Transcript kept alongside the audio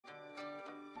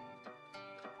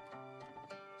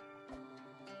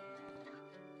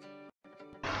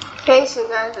Hey, so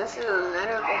guys, this is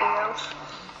another video.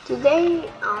 Today,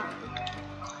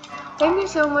 thank you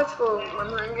so much for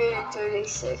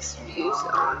 136 views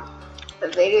on the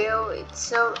video.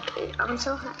 I'm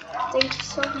so happy. Thank you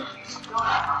so much.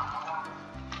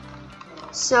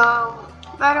 So,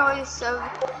 by the way,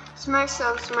 smash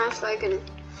like, and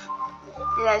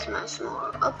guys, smash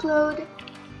more upload.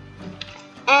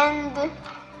 And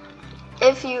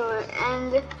if you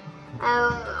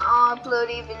I'll upload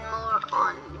even more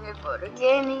on Reporter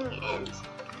Gaming and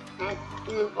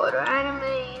Reporter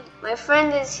Anime. My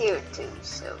friend is here too,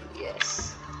 so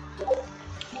yes.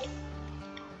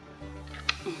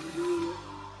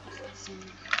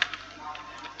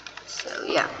 So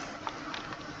yeah.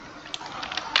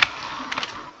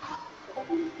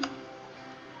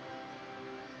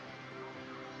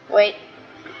 Wait.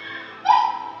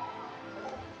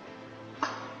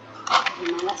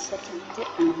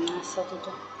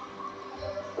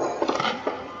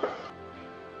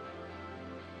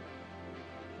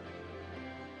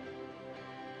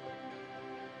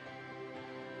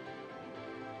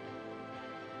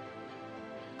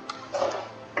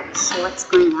 So what's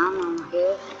going on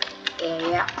here?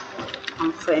 Yeah,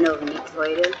 I'm friend of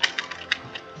Metroider,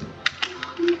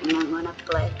 and I'm gonna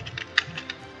play.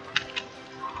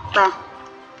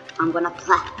 I'm gonna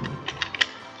play.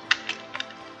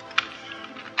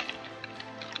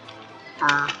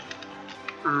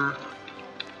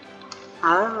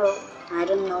 I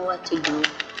don't know what to do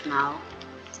now.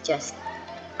 It's just,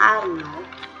 I don't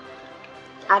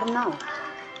know,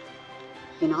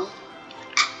 you know?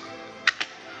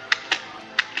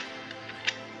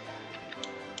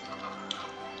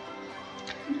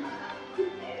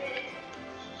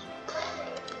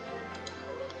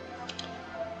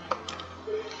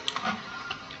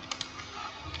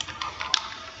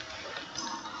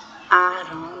 I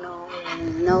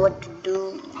don't know what to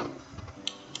do.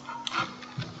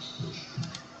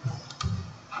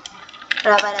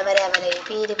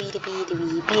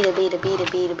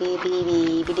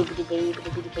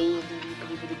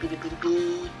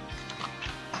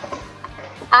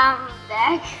 I'm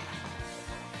back.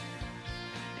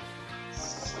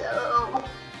 So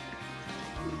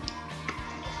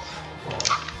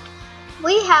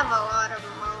we have a lot of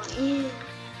money.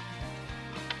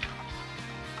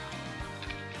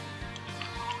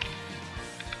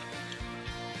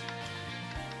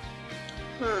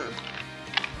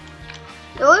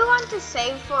 Do we want to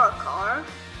save for a car?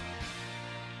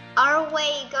 Are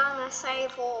we gonna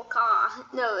save for a car?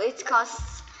 No, it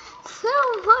costs so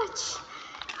much.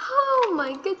 Oh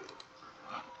my god.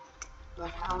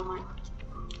 But how much?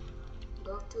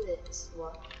 Go to this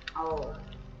one. Oh,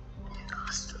 It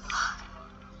costs a lot.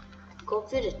 go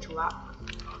to the truck.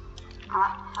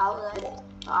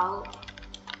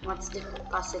 What's the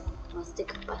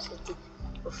capacity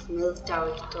of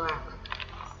military truck?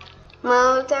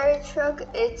 Military truck,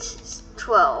 it's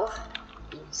 12.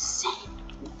 Insane.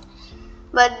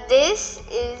 But this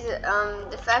is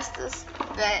the fastest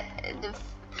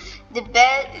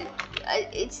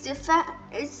it's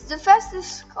the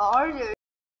fastest car there.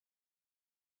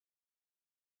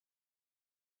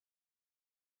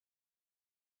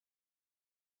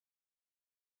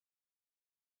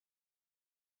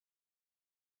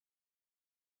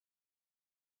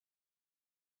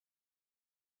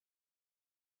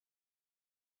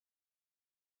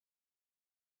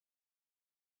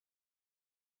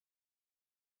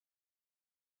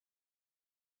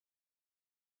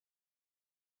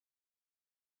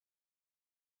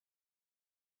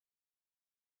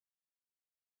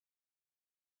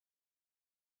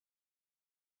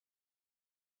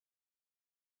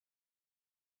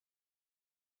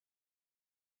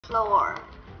 Floor.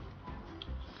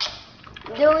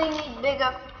 Do we need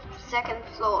bigger second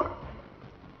floor?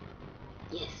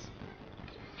 Yes.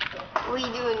 We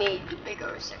do need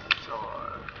bigger second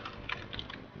floor.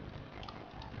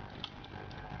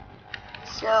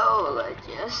 So let's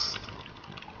just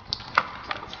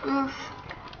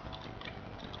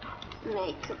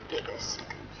make a bigger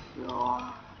second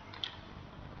floor.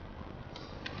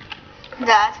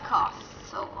 That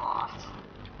costs a lot.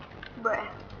 Bruh.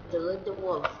 Delete the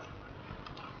wolf.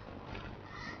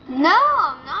 No,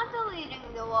 I'm not deleting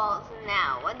the walls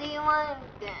now. What do you want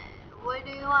then? What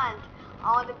do you want?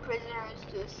 All the prisoners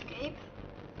to escape?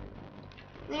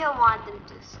 We don't want them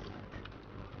to escape.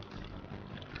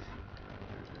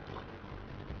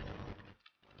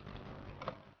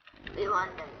 We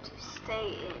want them to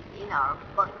stay in our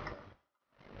bunker.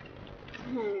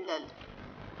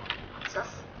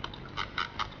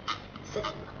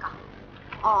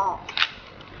 Oh.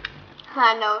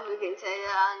 I know we can say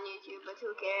that on YouTube, but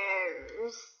who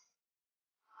cares?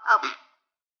 Oh.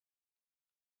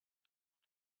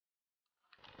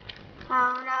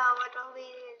 Oh no, I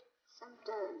deleted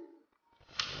something.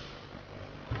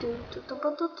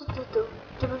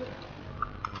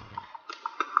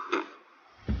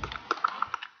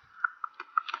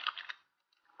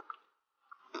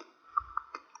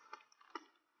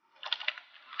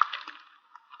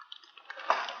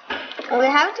 We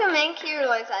have to make here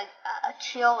like a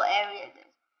chill area that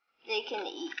they can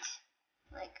eat.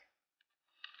 Like,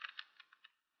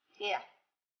 yeah.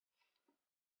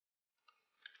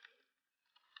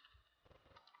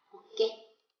 Okay.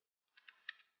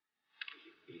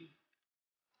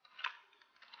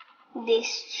 This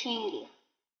chili.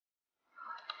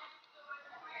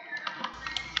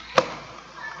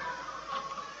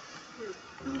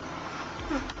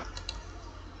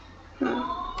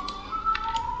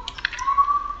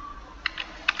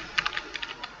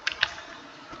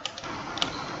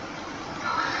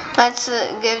 Let's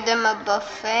give them a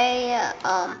buffet.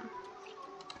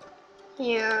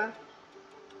 Here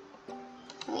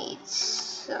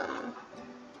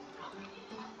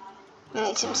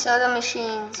need some soda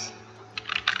machines.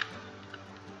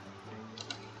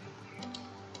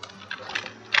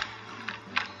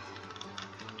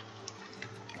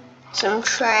 Some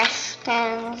trash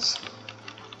cans.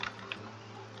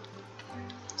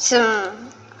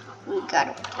 We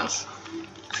gotta place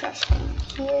trash can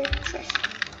here, trash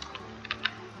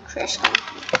can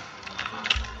here.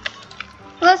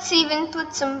 Let's even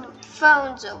put some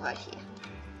phones over here.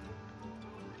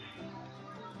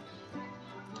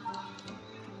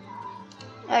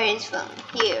 There is phone.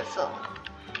 Here, phone.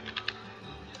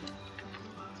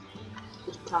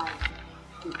 It's tired.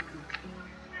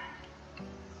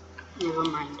 Never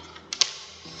mind.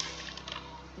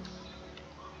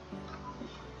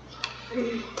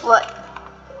 What?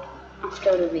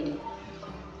 After the video.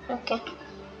 Okay.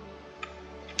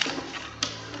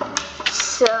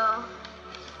 So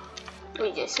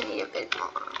we just need a bit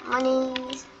more money.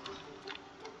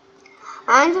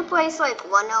 I want to place like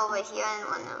one over here and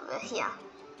one over here.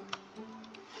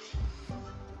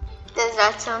 Does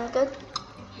that sound good?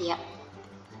 Yeah.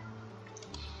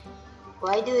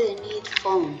 Why do they need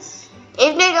phones?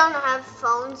 If they don't have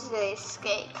phones, they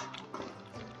escape.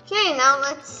 Okay, now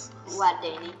let's... What,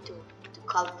 they need to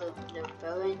call their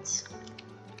parents?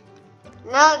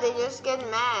 No, they just get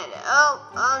mad.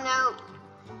 Oh no.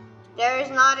 There is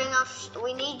not enough...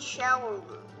 We need shower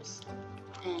rooms.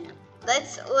 And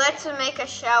Let's make a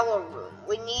shower room.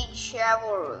 We need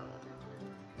shower room.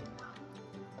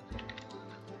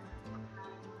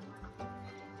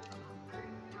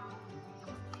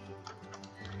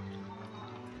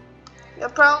 You're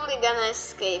probably gonna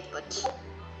escape, but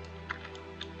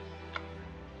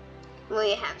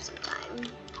we have some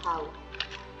time. how?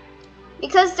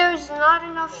 Because there's not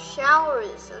enough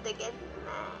showers, so they get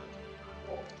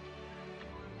mad.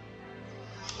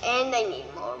 And I need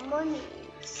more money.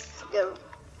 They're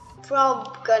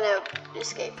probably gonna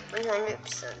escape.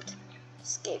 100%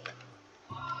 escape.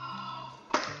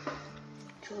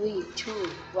 3, 2,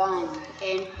 1,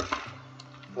 and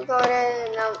We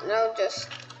gotta now just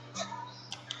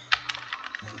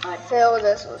fill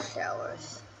this with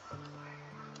showers.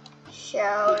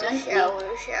 Shower. You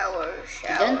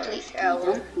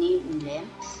don't need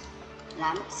lamps.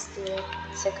 Lamps to the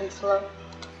second floor.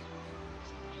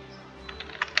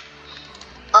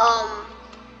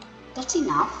 That's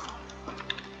enough.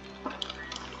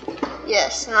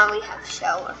 Yes, now we have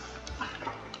shower.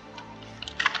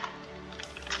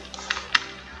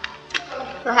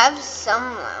 We have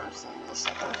some lamps in the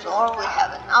second floor. We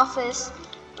have an office.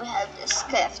 We have this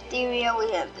cafeteria.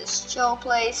 We have this chill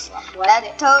place.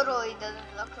 That totally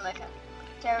doesn't look like a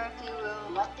therapy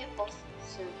room. What the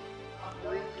officer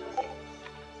doing here?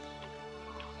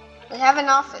 We have an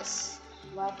office.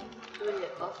 What do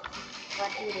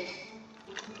the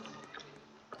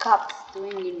cops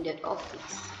doing in the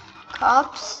office?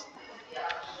 Cops.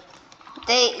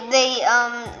 They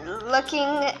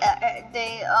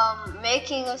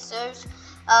making a search,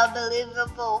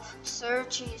 believable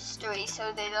search history,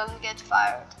 so they don't get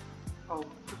fired. Oh.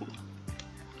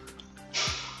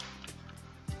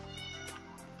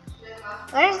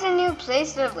 Where's the new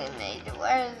place that we made?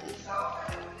 Where is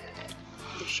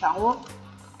The shower?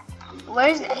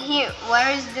 Where's here?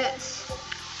 Where is this?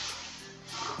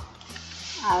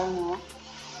 I don't know.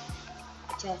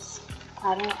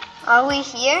 I don't. Are we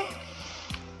here?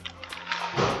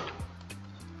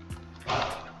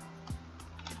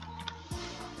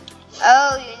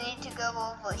 Oh, you need to go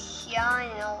over here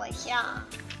and over here.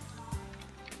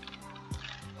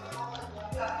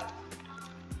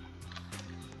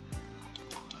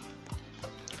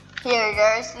 Here,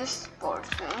 there's this sports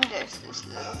room. There's this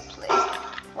little place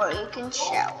where you can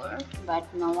shower. but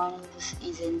no one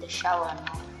is in the shower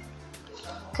now.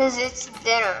 Because it's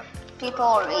dinner. People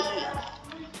are eating.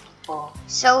 Oh,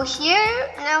 So here,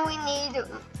 now we need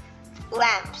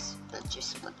lamps. Let's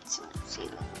just put some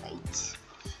ceiling lights.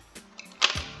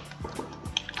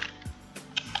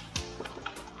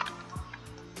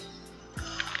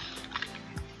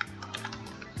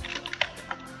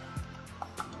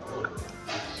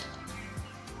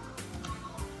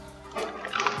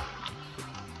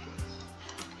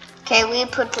 Okay, we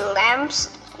put the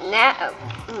lamps, now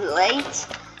lights.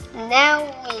 Now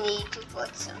we need to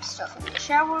put some stuff in the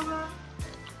shower room.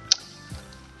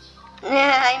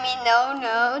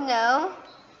 No.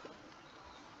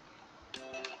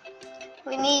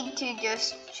 We need to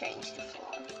just change the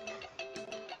floor.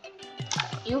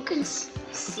 you can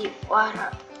see what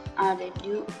are they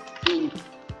doing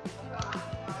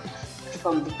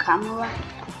from the camera.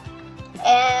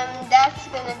 And that's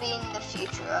gonna be in the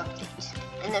future update.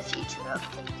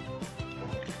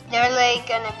 They're like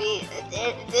gonna be,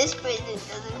 this prison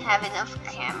doesn't have enough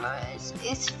cameras.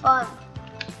 It's fun.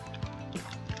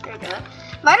 They're gonna,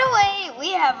 by the way,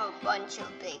 we have a bunch of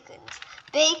bacons.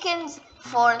 Bacons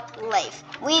for life.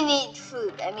 We need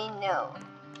food. No.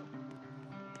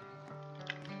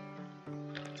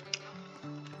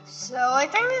 So I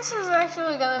think this is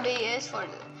actually gonna be it for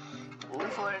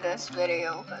this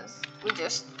video,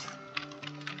 because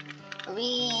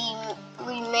we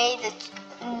made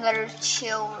another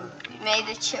chill room. We made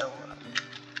a chill room.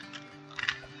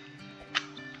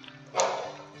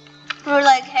 We're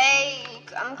like, hey,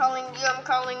 I'm calling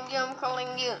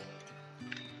you.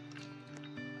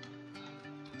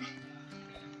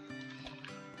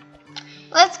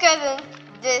 Let's get in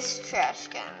this trash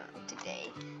can today.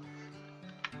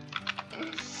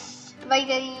 Bye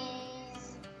guys.